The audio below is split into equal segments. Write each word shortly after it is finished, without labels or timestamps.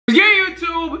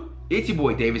YouTube? It's your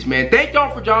boy Davis, man. Thank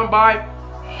y'all for dropping by.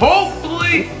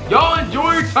 Hopefully, y'all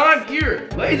enjoy your time here.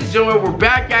 Ladies and gentlemen, we're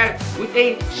back at it with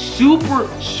a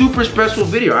super special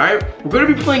video, all right? We're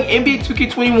gonna be playing NBA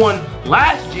 2K21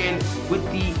 last gen with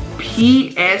the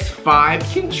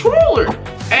PS5 controller.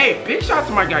 Hey, big shout out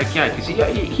to my guy Cat, because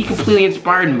he completely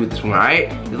inspired me with this one, all right?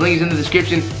 The link is in the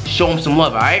description. Show him some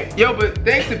love, all right? Yo, but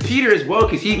thanks to Peter as well,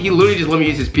 because he literally just let me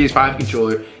use his PS5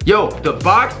 controller. Yo, the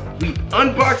box, we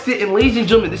unboxed it, and ladies and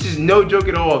gentlemen, this is no joke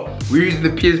at all. We're using the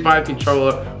PS5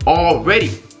 controller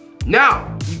already.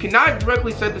 Now, you cannot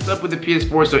directly set this up with the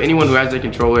PS4, so anyone who has their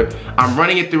controller, I'm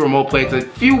running it through remote play. It's a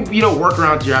few,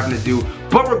 workarounds you're having to do.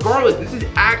 But regardless, this is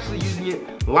actually using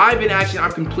it live in action.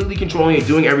 I'm completely controlling it,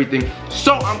 doing everything.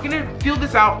 So I'm gonna feel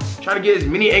this out, try to get as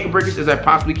many ankle breakers as I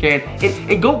possibly can,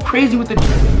 and go crazy with the...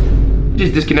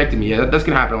 Just disconnected me. Yeah, that's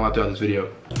gonna happen a lot throughout this video.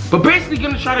 But basically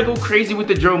gonna try to go crazy with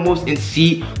the drone moves and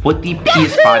see what the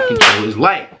PS5 controller is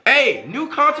like. Hey, new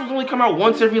consoles only come out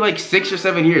once every like 6 or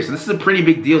 7 years, so this is a pretty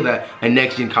big deal that a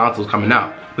next gen console is coming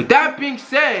out. With that being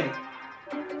said,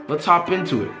 let's hop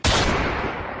into it.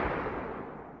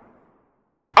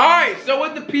 Alright, so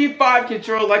with the P5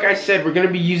 controller, like I said, we're gonna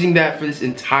be using that for this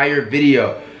entire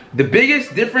video. The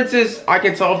biggest differences I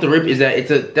can tell off the rip is that it's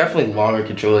a definitely longer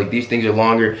controller. Like, these things are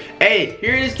longer. Hey,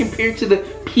 here it is compared to the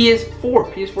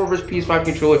PS4 versus PS5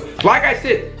 controller. Like I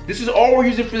said, this is all we're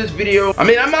using for this video. I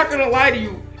mean, I'm not gonna lie to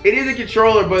you, it is a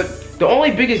controller, but the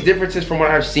only biggest differences from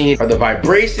what I've seen are the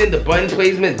vibration, the button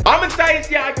placement. I'm excited to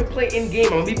see how I can play in game.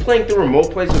 I'm gonna be playing through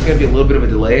remote play, so it's gonna be a little bit of a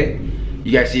delay.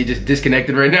 You guys see it just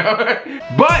disconnected right now.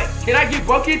 But can I get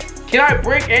buckets? Can I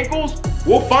break ankles?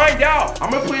 We'll find out. I'm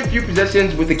gonna play a few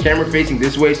possessions with the camera facing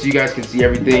this way so you guys can see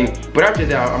everything. But after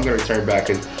that, I'm gonna return back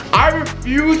because I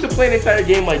refuse to play an entire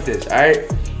game like this, all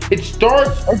right? It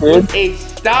starts with a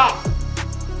stop.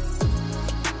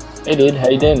 Hey dude, how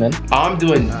you doing, man? I'm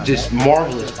doing just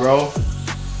marvelous, bro.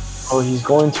 Oh, he's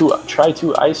going to try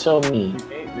to ISO me.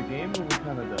 The game was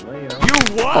kind of delayed.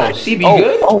 You what? Oh, CB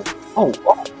good? Oh.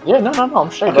 Yeah, no,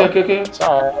 I'm straight. Okay.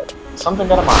 Sorry, something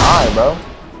got in my eye, bro.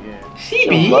 Yeah.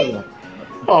 CB?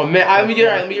 Oh man, let me get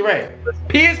it right.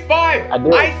 PS5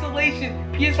 isolation,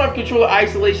 PS5 controller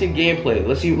isolation gameplay.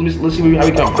 Let's see how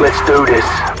we come. Let's do this.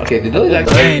 Okay,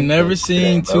 I ain't never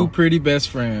seen two pretty best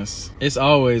friends. It's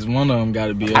always one of them got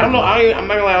to be. I don't know. I'm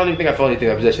not gonna lie. I don't even think I felt anything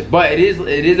in possession. But it is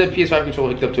a PS5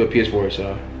 controller hooked up to a PS4.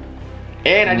 So,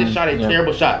 and I just shot a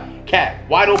terrible shot. Cat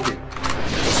wide open.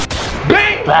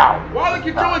 Bang! Wow. While the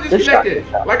controller disconnected.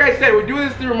 Like I said, we're doing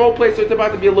this through remote play, so it's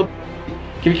about to be a little.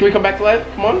 Can we come back to life?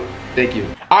 Come on. Thank you.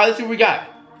 All right, let's see what we got.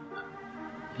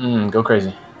 Go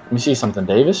crazy. Let me see something,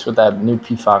 Davis, with that new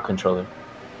P5 controller.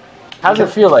 How's it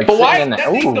feel like? But why?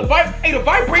 The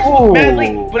vibration was mad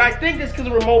late, but I think that's because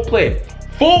of remote play.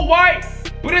 Full white,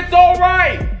 but it's all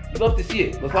right. Love to see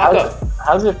it. Let's lock up.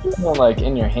 How's it feeling like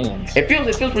in your hands? It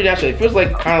feels pretty natural. It feels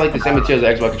like kind of like the same material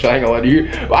as the Xbox controller. I ain't gonna lie to you.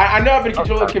 I know I've been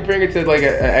comparing it to like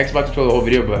an Xbox controller the whole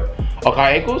video, but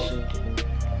okay, ankles.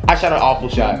 I shot an awful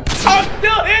shot. I'm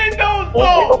still in those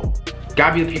though.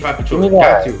 Gotta be the P5 controller.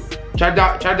 Got to. Try to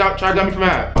dump me from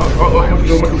half. My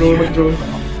controller.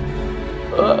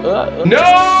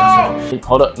 No!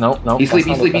 Hold up, no. He sleep.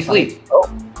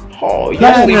 Oh,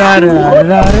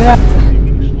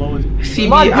 CB,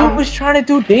 my dude was trying to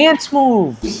do dance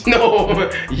moves. No,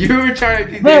 you were trying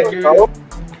to do dance moves.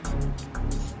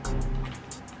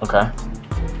 Okay.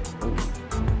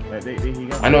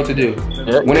 I know what to do.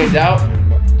 Yep. When it's out,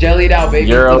 jelly it out,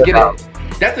 baby. Let's get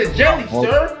it. That's a jelly,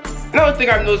 sir. Another thing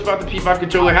I've noticed about the P5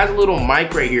 controller, it has a little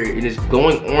mic right here and it's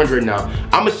glowing orange right now.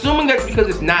 I'm assuming that's because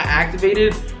it's not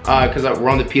activated because we're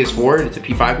on the PS4 and it's a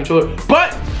P5 controller.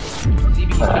 But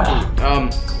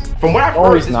from what I've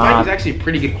heard, this mic is actually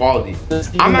pretty good quality.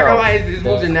 I'm not gonna lie, his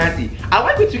moves are nasty. I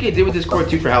like what 2K did with this core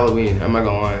too for Halloween. I'm not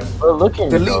gonna lie. We're looking.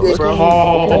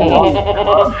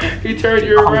 He turned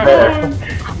you around.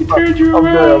 He turned you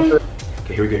around.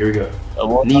 Okay, here we go.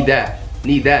 Need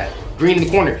that. Green in the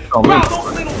corner.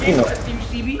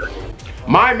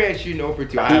 My man shooting over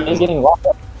 2. He's getting locked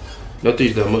up. No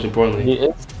threes though, most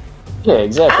importantly. Yeah,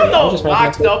 exactly. I don't know,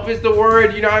 locked up is the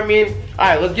word, you know what I mean?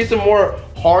 Alright, let's get some more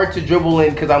hard to dribble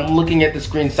in because I'm looking at the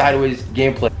screen sideways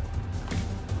gameplay.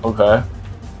 Okay.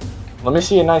 Let me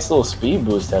see a nice little speed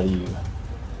boost out of you.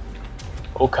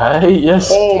 Okay,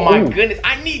 yes. Oh my goodness,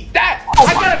 I need that!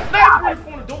 I got a sniper in the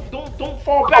corner. Don't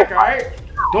fall back, alright?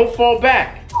 Don't fall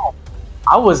back.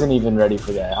 I wasn't even ready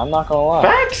for that. I'm not gonna lie.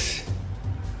 Facts?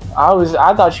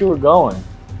 I thought you were going.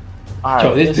 Alright.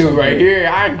 Yo, this dude right here,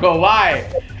 I ain't gonna lie.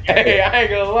 Hey, I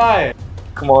ain't gonna lie.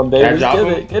 Come on, Davis,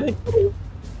 get it.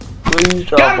 Please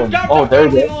drop him. Oh, there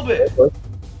you go. A little bit.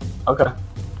 Okay.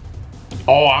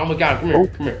 Oh, I almost got him.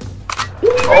 Come here.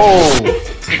 Oh.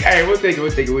 Hey, we'll take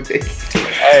it.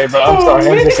 Hey, bro, I'm sorry.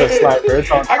 I'm just a sniper.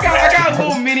 It's on. I got a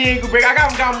little mini ankle break. I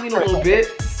got him leaning a little bit.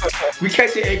 We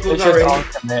catching ankles It's already. just on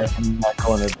command from that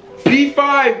corner.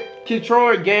 P5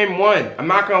 controller game 1. I'm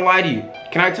not gonna lie to you.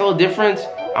 Can I tell a difference?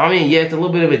 I mean, yeah, it's a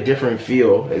little bit of a different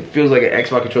feel. It feels like an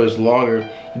Xbox controller is longer.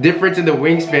 Difference in the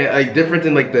wingspan, like difference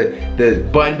in like the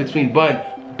button between button.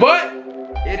 But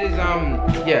it is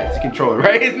yeah, it's a controller,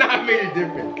 right? It's not a major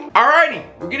difference. Alrighty,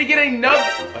 we're gonna get a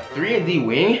 3D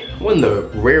wing. What in the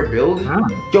rare build?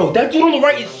 Yo, that dude on the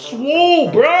right is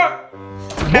swole, bruh.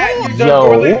 Cat, you done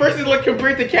poorly versus like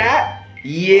compared to Cat?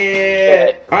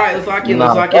 Yeah. Alright, let's lock in,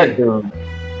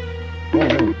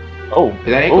 Oh. Is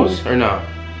that ankles or no?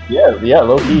 Yeah,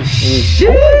 low key.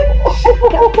 Shit!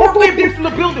 Park wave there from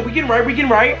the building. We getting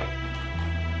right.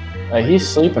 Like, he's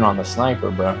sleeping on the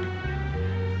sniper, bro.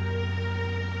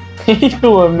 He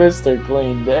doing Mr.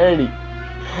 Clean Dirty.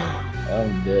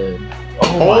 I'm dead.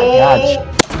 Oh my god.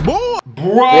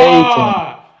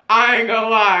 Bruh! I ain't gonna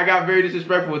lie, I got very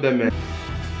disrespectful with that man.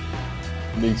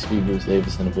 Big speed boost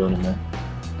Davis in the building, man.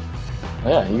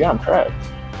 Yeah, you got him trapped.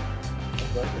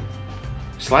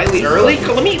 Slightly early?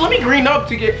 Let me green up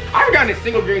to get. I haven't gotten a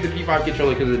single green with the P5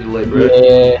 controller because of the delay, bro.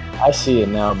 Yeah, I see it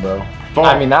now, bro.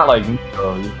 I mean, not like me,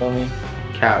 bro. You feel me?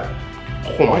 Cap.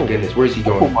 Oh my goodness, where's he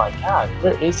going? Oh my god,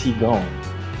 where is he going?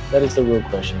 That is the real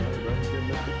question.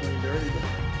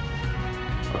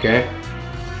 Okay.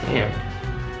 Damn.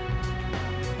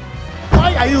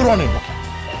 Why are you running?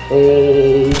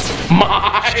 Oh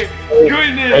my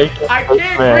goodness! I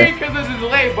can't green because of the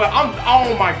delay, but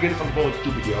oh my goodness, I'm going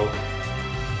stupid, yo.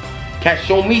 Cat,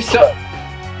 show me some.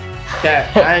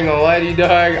 Cat, I ain't gonna lie to you,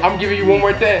 dog. I'm giving you one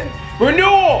more 10.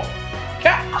 Renewal!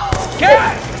 Cat!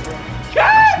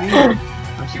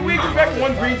 Can we expect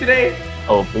one green today?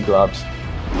 Oh, big globs.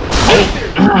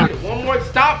 One more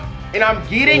stop, and I'm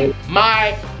getting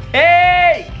my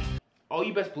take! Oh,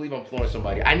 you best believe I'm flooring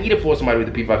somebody. I need to floor somebody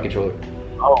with the P5 controller.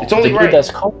 Oh, it's only the right. Dude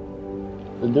that's cold.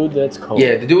 The dude that's cold.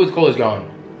 Yeah, the dude with cold is gone.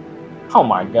 Oh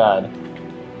my god.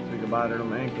 Think about it on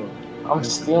my ankle. I'm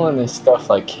stealing this stuff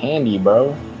like candy,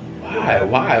 bro.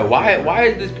 Why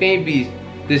is this pain beast,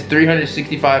 this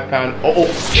 365-pound? Oh,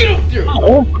 get up there!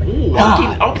 Oh my Ooh, god. I'm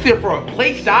getting up there for a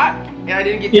play shot, and I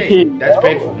didn't get taken. That's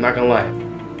painful. I'm not gonna lie.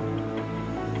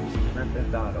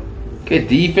 Good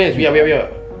defense. We up.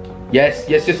 Yes.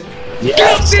 Yes,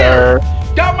 sir.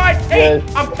 Got my take.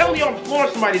 Yes. I'm telling you, I'm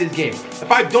flooring somebody this game. If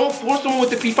I don't floor someone with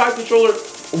the P5 controller,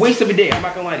 a waste of a day. I'm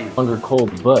not gonna lie to you. Under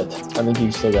cold, but I think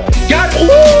you still got it. Got it.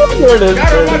 There it is.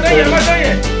 Got it. I'm not done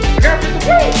yet. I got it.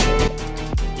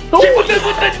 She put this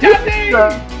with the nothing.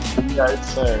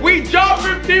 Yes, sir. We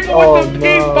jumping people with the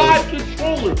P5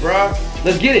 controller, bro.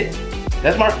 Let's get it.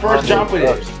 That's my first jump with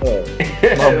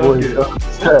it. My boy's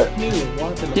upset.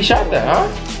 He shot that, huh?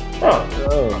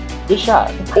 Oh, good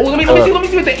shot. Oh, let me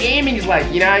see what the aiming is like.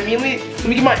 You know what I mean? Let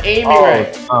me get my aiming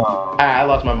right. I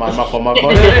lost my mind. My fault.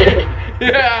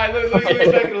 Yeah, let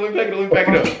me back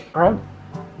it up. Alright.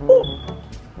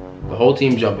 The whole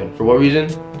team jumping. For what reason?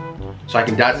 So I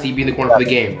can dot CB in the corner for the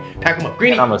game. Pack him up.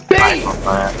 Greeny. I'm a bang!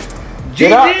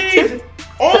 GG's!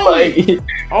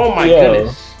 Oh my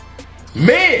goodness.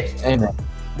 Man! Amen.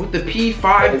 With the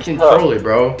P5 controller,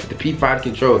 bro. With the P5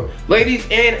 controller. Ladies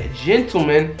and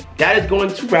gentlemen, that is going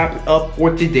to wrap it up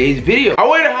for today's video. I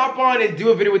wanted to hop on and do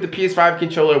a video with the PS5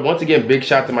 controller. Once again, big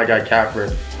shout out to my guy Cat for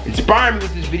inspiring me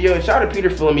with this video. And shout out to Peter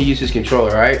for letting me use his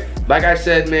controller, right? Like I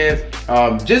said, man,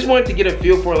 just wanted to get a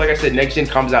feel for it. Like I said, next gen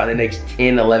comes out in the next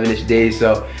 10, 11-ish days.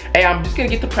 So, hey, I'm just gonna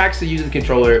get the practice to use the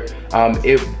controller. I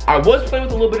was playing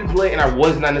with a little bit of delay and I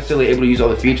was not necessarily able to use all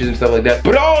the features and stuff like that.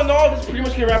 But all in all, this is pretty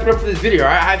much gonna wrap it up for this video, all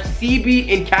right? I have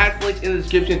CB and Cat's links in the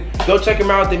description. Go check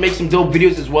them out. They make some dope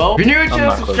videos as well. If you're new to the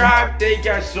channel, subscribe. Thank you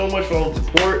guys so much for all the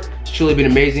support. It's truly been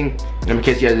amazing. And I'm gonna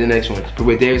catch you guys in the next one.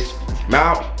 With Davis, I'm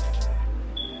out.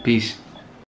 Peace.